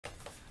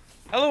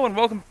Hello and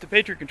welcome to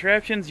Patriot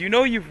Contraptions. You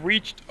know you've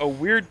reached a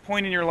weird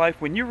point in your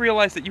life when you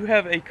realize that you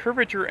have a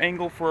curvature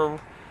angle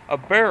for a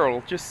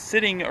barrel just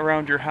sitting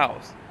around your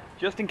house,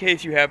 just in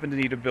case you happen to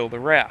need to build a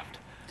raft.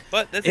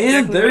 But that's And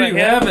exactly there what you I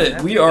have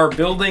it. We are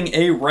building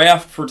a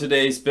raft for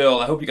today's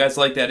build. I hope you guys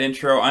like that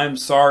intro. I'm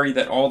sorry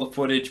that all the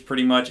footage,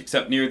 pretty much,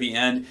 except near the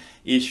end,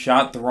 is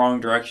shot the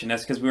wrong direction.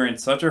 That's because we were in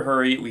such a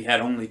hurry. We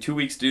had only 2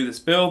 weeks to do this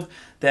build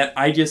that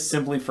I just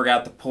simply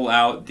forgot to pull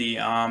out the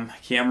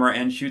camera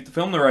and shoot the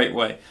film the right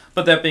way.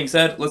 But that being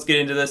said, let's get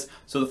into this.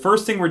 So the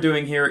first thing we're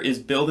doing here is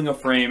building a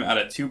frame out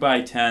of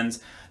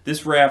 2x10s.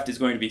 This raft is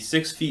going to be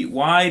 6 feet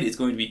wide, it's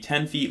going to be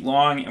 10 feet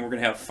long, and we're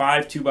going to have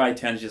 5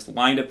 2x10s just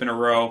lined up in a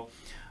row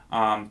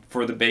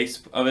for the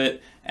base of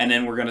it, and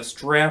then we're going to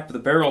strap the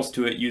barrels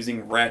to it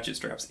using ratchet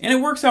straps. And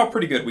it works out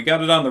pretty good. We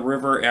got it on the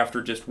river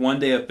after just 1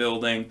 day of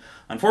building.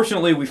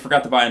 Unfortunately, we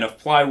forgot to buy enough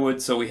plywood,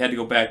 so we had to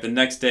go back the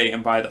next day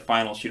and buy the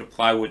final sheet of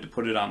plywood to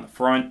put it on the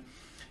front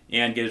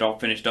and get it all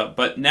finished up.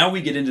 But now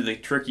we get into the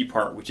tricky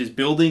part, which is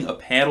building a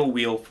paddle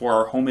wheel for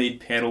our homemade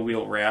paddle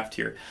wheel raft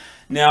here.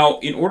 Now,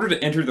 in order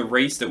to enter the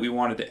race that we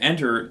wanted to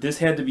enter, this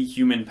had to be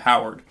human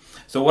powered.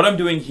 So what I'm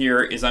doing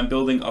here is I'm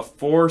building a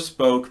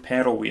 4-spoke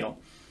paddle wheel.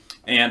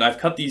 And I've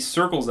cut these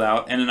circles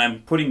out, and then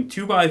I'm putting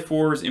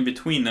 2x4s in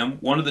between them.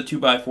 One of the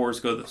 2x4s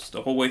goes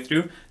the whole way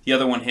through. The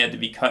other one had to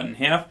be cut in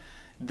half.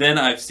 Then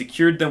I've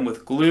secured them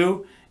with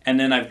glue, and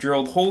then I've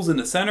drilled holes in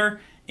the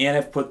center, and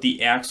I've put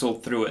the axle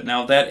through it.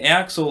 Now that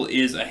axle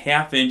is a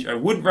 1/2 inch. I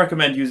wouldn't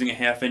recommend using a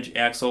 1/2 inch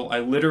axle. I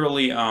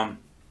literally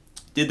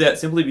did that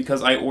simply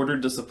because I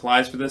ordered the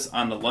supplies for this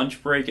on the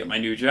lunch break at my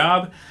new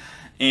job.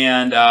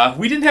 And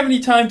we didn't have any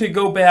time to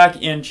go back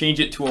and change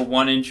it to a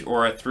 1 inch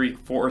or a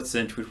 3/4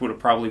 inch, which would have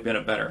probably been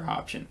a better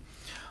option.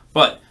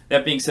 But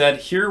that being said,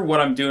 here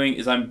what I'm doing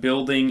is I'm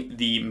building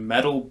the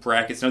metal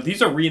brackets. Now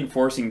these are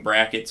reinforcing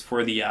brackets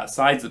for the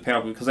sides of the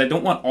paddle wheel because I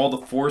don't want all the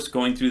force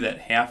going through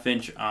that 1/2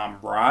 inch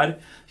rod,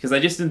 because I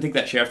just didn't think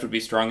that shaft would be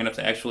strong enough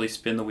to actually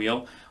spin the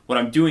wheel. What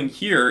I'm doing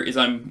here is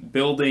I'm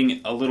building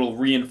a little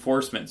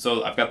reinforcement.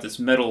 So I've got this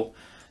metal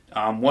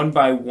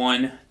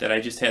 1x1 that I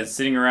just had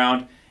sitting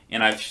around,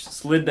 and I've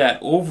slid that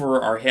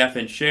over our 1/2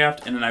 inch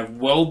shaft, and then I've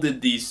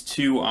welded these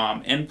two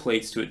end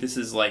plates to it. This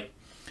is like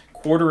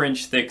 1/4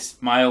 inch thick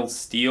mild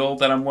steel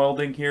that I'm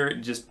welding here.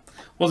 It just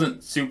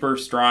wasn't super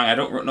strong. I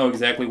don't know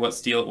exactly what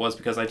steel it was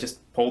because I just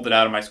pulled it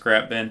out of my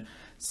scrap bin,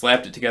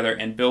 slapped it together,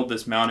 and built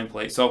this mounting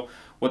plate. So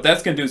what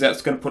that's going to do is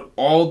that's going to put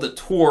all the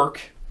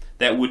torque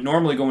that would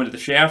normally go into the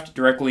shaft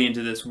directly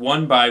into this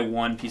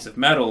 1x1 piece of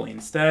metal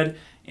instead,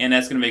 and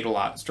that's going to make it a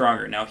lot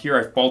stronger. Now here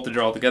I've bolted it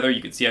all together.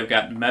 You can see I've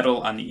got metal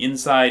on the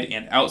inside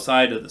and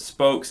outside of the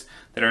spokes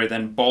that are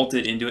then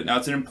bolted into it. Now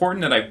it's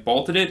important that I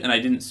bolted it and I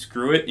didn't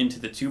screw it into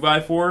the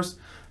 2x4s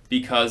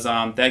because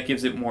that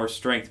gives it more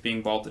strength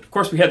being bolted. Of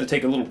course, we had to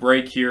take a little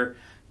break here,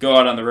 go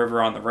out on the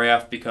river on the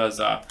raft because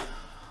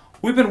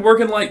we've been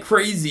working like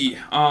crazy.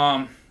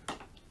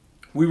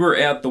 We were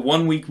at the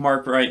 1 week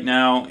mark right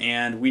now,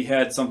 and we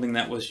had something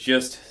that was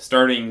just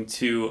starting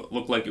to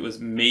look like it was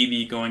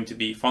maybe going to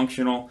be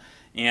functional,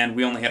 and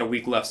we only had a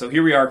week left. So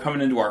here we are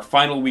coming into our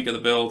final week of the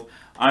build.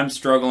 I'm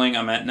struggling.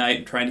 I'm at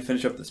night trying to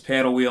finish up this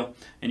paddle wheel,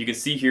 and you can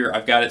see here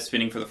I've got it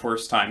spinning for the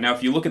first time. Now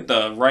if you look at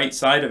the right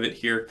side of it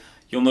here,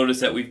 you'll notice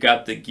that we've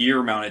got the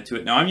gear mounted to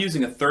it. Now I'm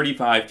using a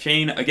 35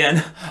 chain.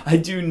 Again, I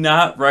do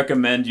not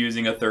recommend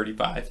using a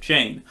 35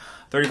 chain.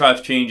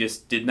 35 chain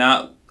just did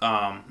not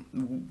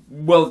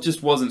well, it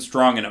just wasn't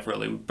strong enough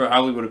really. We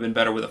probably would have been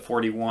better with a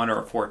 41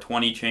 or a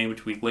 420 chain,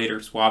 which we later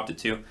swapped it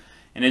to.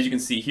 And as you can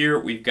see here,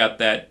 we've got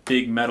that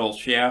big metal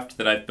shaft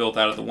that I've built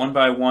out of the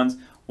 1x1s,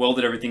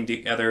 welded everything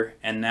together,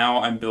 and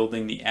now I'm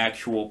building the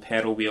actual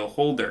paddle wheel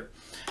holder.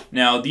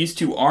 Now these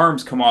two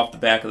arms come off the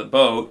back of the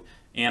boat,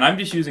 and I'm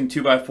just using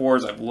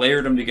 2x4s. I've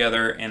layered them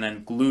together and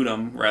then glued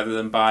them rather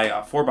than buy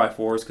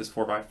 4x4s because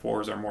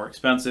 4x4s are more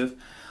expensive.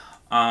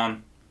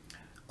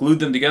 Glued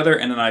them together,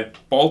 and then I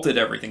bolted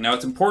everything. Now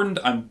it's important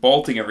I'm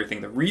bolting everything.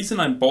 The reason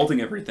I'm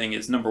bolting everything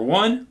is, number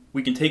one,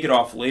 we can take it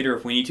off later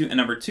if we need to, and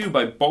number two,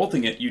 by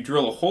bolting it, you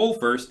drill a hole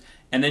first,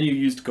 and then you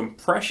used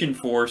compression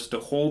force to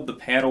hold the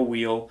paddle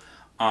wheel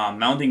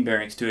mounting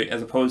bearings to it,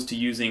 as opposed to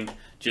using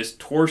just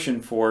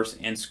torsion force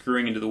and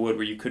screwing into the wood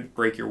where you could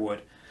break your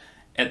wood.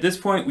 At this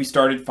point, we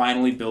started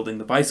finally building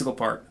the bicycle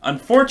part.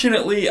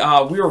 Unfortunately,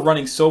 we were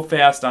running so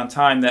fast on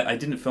time that I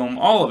didn't film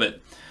all of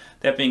it.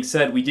 That being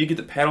said, we did get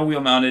the paddle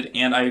wheel mounted,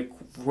 and I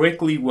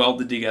quickly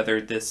welded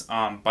together this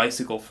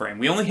bicycle frame.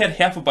 We only had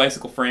half a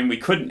bicycle frame. We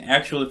couldn't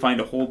actually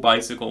find a whole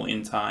bicycle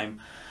in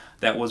time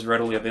that was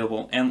readily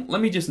available. And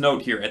let me just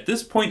note here, at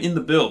this point in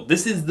the build,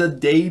 this is the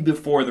day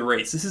before the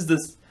race. This is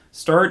the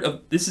start of,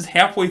 this is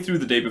halfway through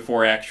the day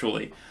before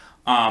actually,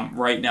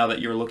 right now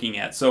that you're looking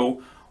at.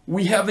 So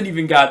we haven't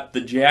even got the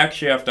jack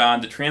shaft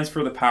on to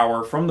transfer the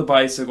power from the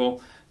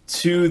bicycle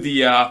to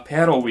the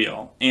paddle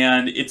wheel,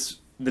 and it's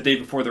the day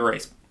before the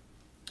race.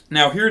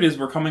 Now here it is,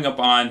 we're coming up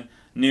on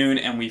noon,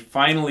 and we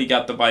finally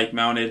got the bike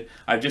mounted.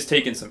 I've just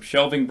taken some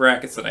shelving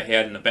brackets that I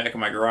had in the back of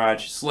my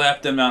garage,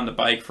 slapped them on the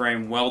bike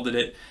frame, welded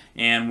it,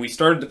 And we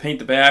started to paint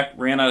the back,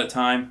 ran out of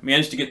time,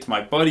 managed to get to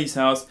my buddy's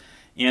house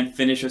and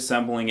finish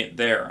assembling it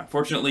there.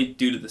 Unfortunately,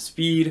 due to the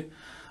speed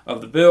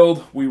of the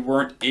build, we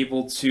weren't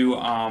able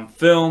to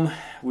film.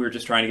 We were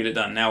just trying to get it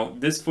done. Now,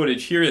 this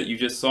footage here that you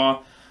just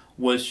saw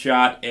was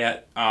shot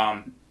at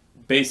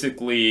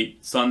basically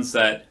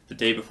sunset the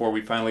day before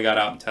we finally got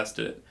out and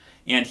tested it.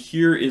 And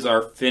here is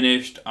our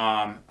finished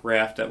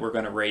raft that we're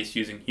going to race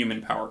using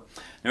human power.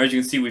 Now, as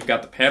you can see, we've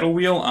got the paddle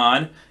wheel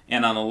on,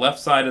 and on the left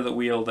side of the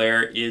wheel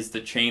there is the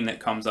chain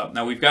that comes up.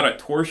 Now, we've got a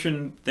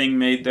torsion thing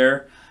made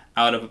there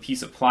out of a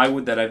piece of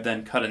plywood that I've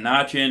then cut a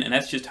notch in, and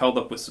that's just held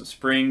up with some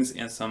springs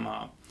and some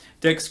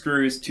deck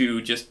screws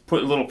to just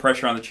put a little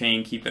pressure on the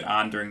chain, keep it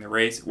on during the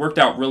race. It worked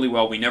out really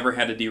well. We never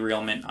had a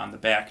derailment on the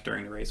back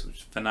during the race, which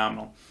is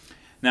phenomenal.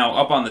 Now,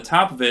 up on the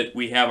top of it,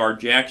 we have our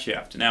jack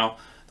shaft. Now,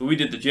 the way we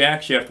did the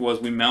jack shaft was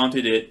we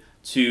mounted it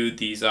to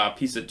these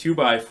pieces of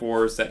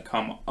 2x4s that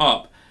come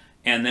up,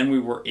 and then we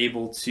were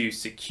able to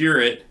secure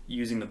it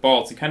using the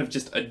bolts and kind of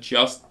just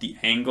adjust the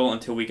angle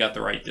until we got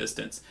the right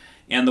distance.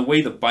 And the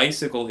way the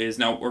bicycle is,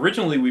 now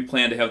originally we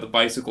planned to have the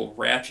bicycle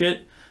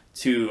ratchet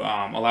to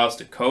allow us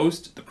to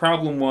coast. The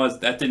problem was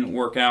that didn't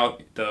work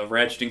out. The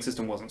ratcheting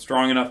system wasn't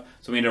strong enough,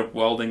 so we ended up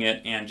welding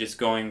it and just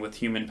going with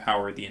human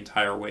power the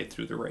entire way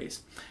through the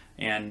race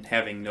and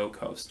having no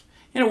coast.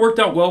 And it worked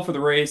out well for the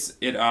race.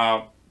 It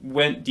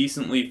went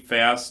decently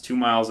fast, 2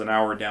 miles an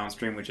hour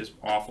downstream, which is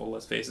awful,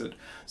 let's face it.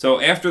 So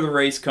after the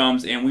race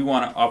comes and we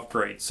want to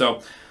upgrade.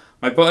 So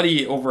my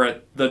buddy over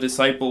at the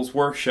Disciples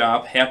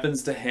Workshop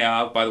happens to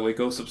have, by the way,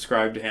 go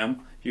subscribe to him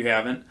if you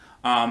haven't,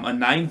 a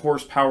 9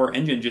 horsepower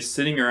engine just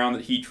sitting around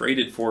that he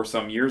traded for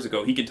some years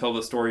ago. He can tell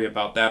the story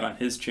about that on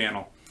his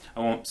channel. I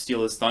won't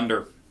steal his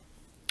thunder.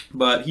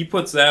 But he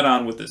puts that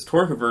on with this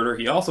torque converter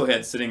he also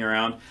had sitting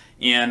around,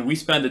 and we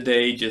spend a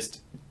day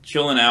just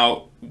chilling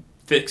out,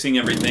 fixing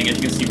everything. As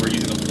you can see, we're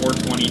using a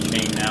 420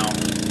 chain now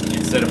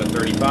instead of a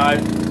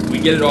 35. We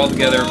get it all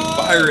together,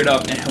 fire it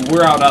up, and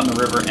we're out on the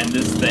river, and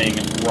this thing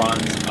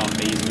runs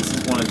amazing. This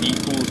is one of the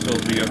coolest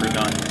builds we've ever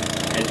done.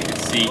 As you can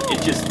see,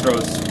 it just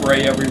throws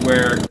spray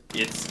everywhere.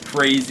 It's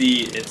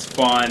crazy, it's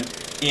fun.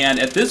 And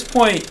at this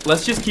point,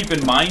 let's just keep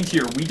in mind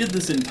here, we did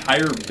this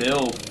entire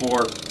build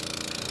for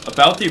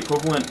about the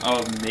equivalent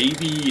of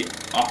maybe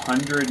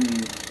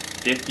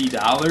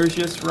 $150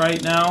 just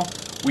right now.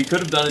 We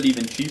could have done it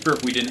even cheaper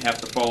if we didn't have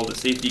to follow the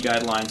safety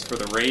guidelines for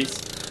the race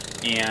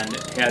and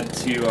had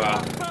to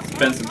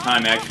spend some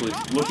time actually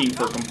looking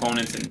for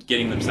components and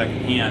getting them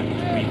secondhand,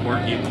 which we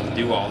weren't able to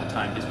do all the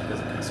time just because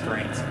of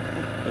constraints.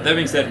 But that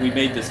being said, we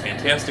made this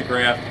fantastic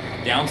raft.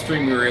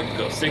 Downstream we were able to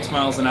go 6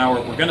 miles an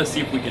hour. We're going to see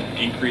if we can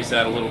increase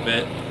that a little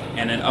bit.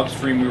 And then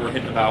upstream we were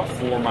hitting about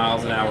 4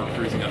 miles an hour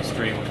cruising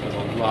upstream, which was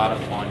a lot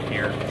of fun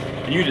here.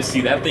 And you just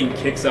see that thing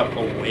kicks up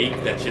a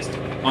wake that's just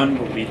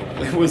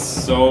unbelievable. It was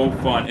so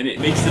fun, and it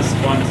makes this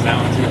fun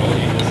sound too. Oh,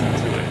 you listen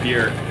to it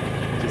here,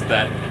 just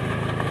that.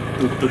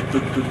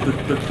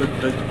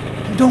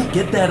 You don't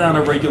get that on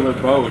a regular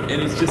boat,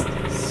 and it's just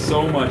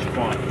so much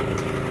fun.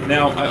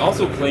 Now, I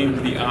also claimed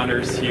the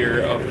honors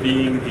here of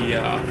being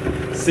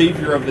the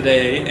savior of the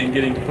day and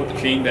getting to put the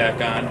chain back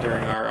on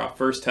during our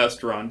first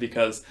test run,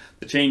 because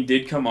the chain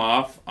did come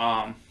off,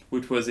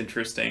 which was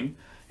interesting.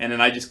 And then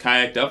I just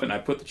kayaked up and I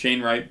put the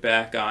chain right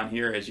back on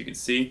here, as you can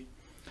see.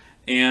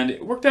 And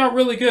it worked out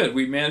really good.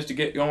 We managed to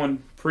get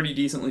going pretty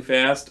decently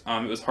fast.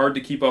 It was hard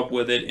to keep up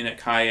with it in a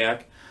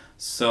kayak.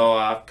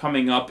 So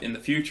coming up in the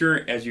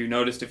future, as you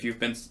noticed if you've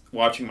been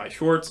watching my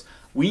shorts,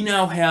 we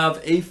now have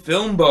a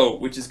film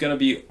boat, which is going to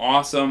be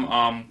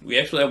awesome. We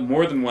actually have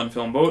more than one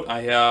film boat.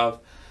 I have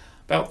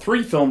about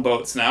 3 film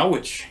boats now,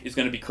 which is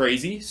going to be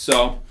crazy.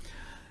 So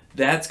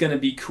that's going to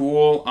be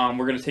cool.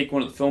 We're going to take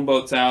one of the film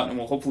boats out, and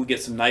we'll hopefully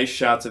get some nice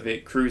shots of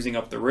it cruising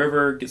up the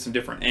river, get some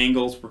different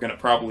angles. We're going to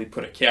probably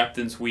put a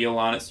captain's wheel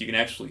on it so you can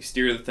actually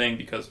steer the thing,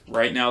 because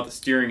right now the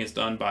steering is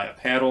done by a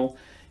paddle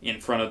in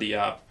front of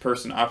the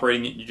person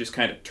operating it. You just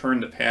kind of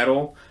turn the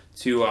paddle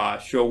to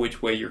show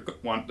which way you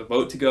want the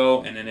boat to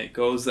go, and then it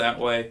goes that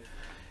way.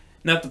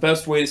 Not the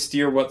best way to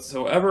steer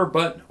whatsoever,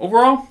 but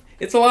overall,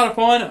 it's a lot of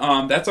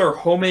fun. That's our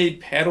homemade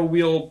paddle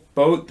wheel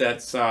boat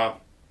that's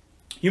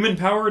human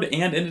powered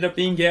and ended up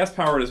being gas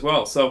powered as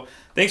well. So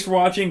thanks for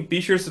watching. Be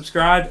sure to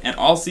subscribe, and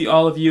I'll see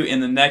all of you in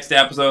the next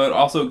episode.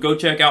 Also, go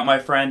check out my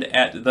friend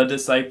at the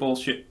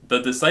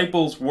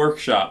Disciples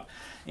Workshop,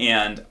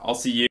 and I'll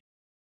see you.